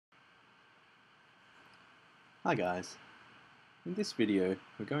Hi guys, in this video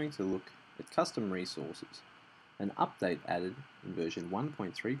we're going to look at custom resources, an update added in version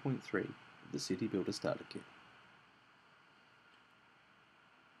 1.3.3 of the City Builder Starter Kit.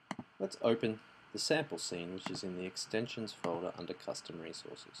 Let's open the sample scene, which is in the extensions folder under custom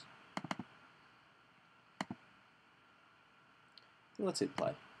resources. And let's hit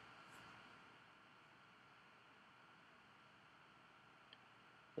play.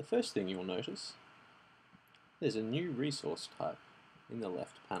 The first thing you'll notice, there's a new resource type in the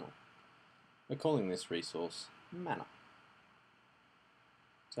left panel. We're calling this resource Mana.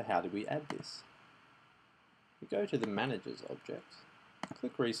 So how do we add this? We go to the Managers object,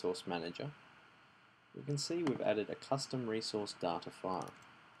 click Resource Manager. We can see we've added a custom resource data file.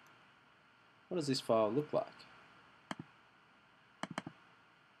 What does this file look like?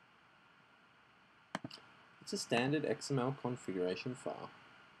 It's a standard XML configuration file,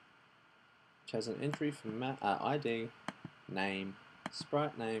 which has an entry for ID, name,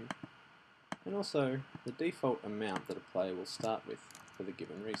 sprite name, and also the default amount that a player will start with for the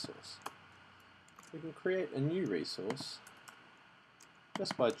given resource. We can create a new resource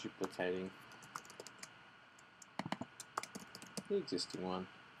just by duplicating the existing one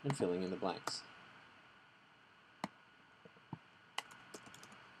and filling in the blanks.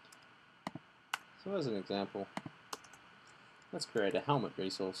 So as an example, let's create a helmet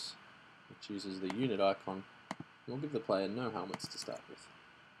resource which uses the unit icon. We'll give the player no helmets to start with.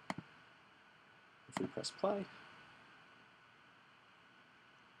 If we press play,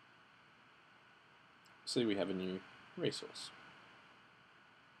 see we have a new resource.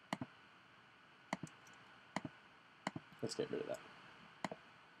 Let's get rid of that.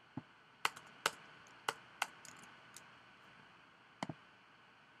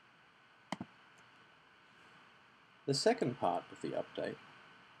 The second part of the update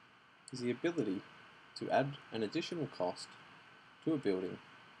is the ability to add an additional cost to a building,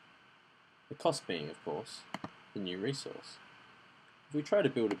 the cost being, of course, the new resource. If we try to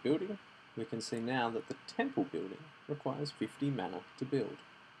build a building, we can see now that the temple building requires 50 mana to build.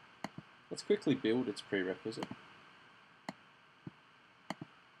 Let's quickly build its prerequisite.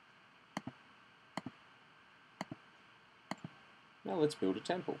 Now let's build a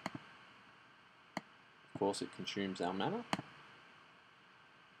temple. Of course, it consumes our mana.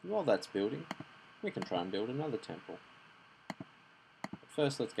 And while that's building, we can try and build another temple. But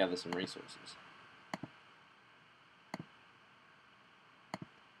first, let's gather some resources.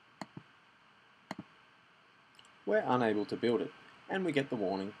 We're unable to build it, and we get the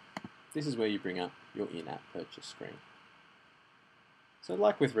warning. This is where you bring up your in-app purchase screen. So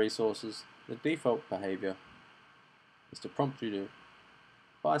like with resources, the default behavior is to prompt you to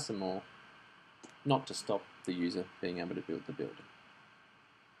buy some more, not to stop the user being able to build the building.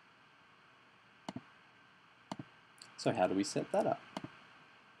 So how do we set that up?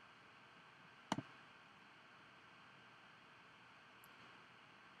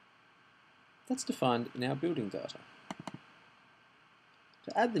 That's defined in our building data.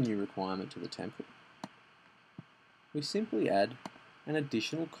 To add the new requirement to the temple, we simply add an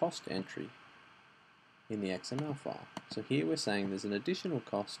additional cost entry in the XML file. So here we're saying there's an additional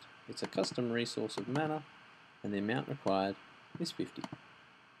cost, it's a custom resource of mana, and the amount required is 50.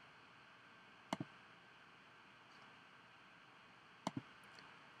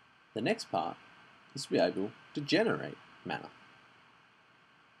 The next part is to be able to generate mana.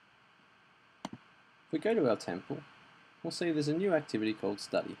 If we go to our temple, we'll see there's a new activity called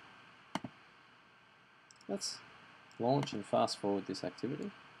Study. Let's launch and fast forward this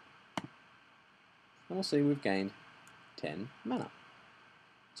activity, and we'll see we've gained 10 mana.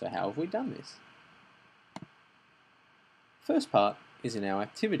 So how have we done this? First part is in our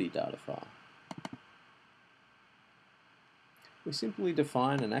activity data file. We simply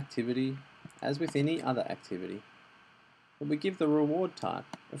define an activity as with any other activity, but we give the reward type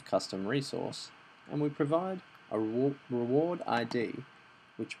of custom resource, and we provide a reward ID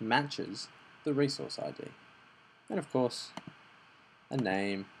which matches the resource ID, and of course a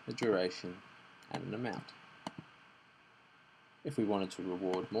name, a duration, and an amount. If we wanted to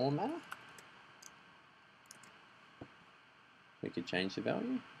reward more mana, we could change the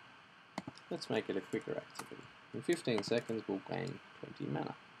value. Let's make it a quicker activity. In 15 seconds we'll gain 20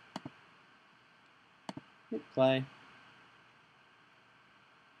 mana. Hit play.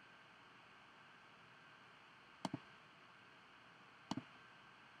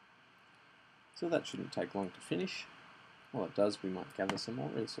 So that shouldn't take long to finish. While it does, we might gather some more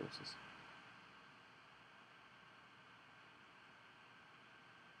resources.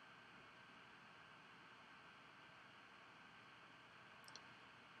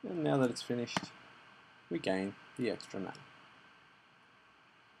 And now that it's finished, we gain the extra name.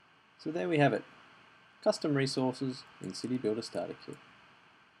 So there we have it, custom resources in City Builder Starter Kit.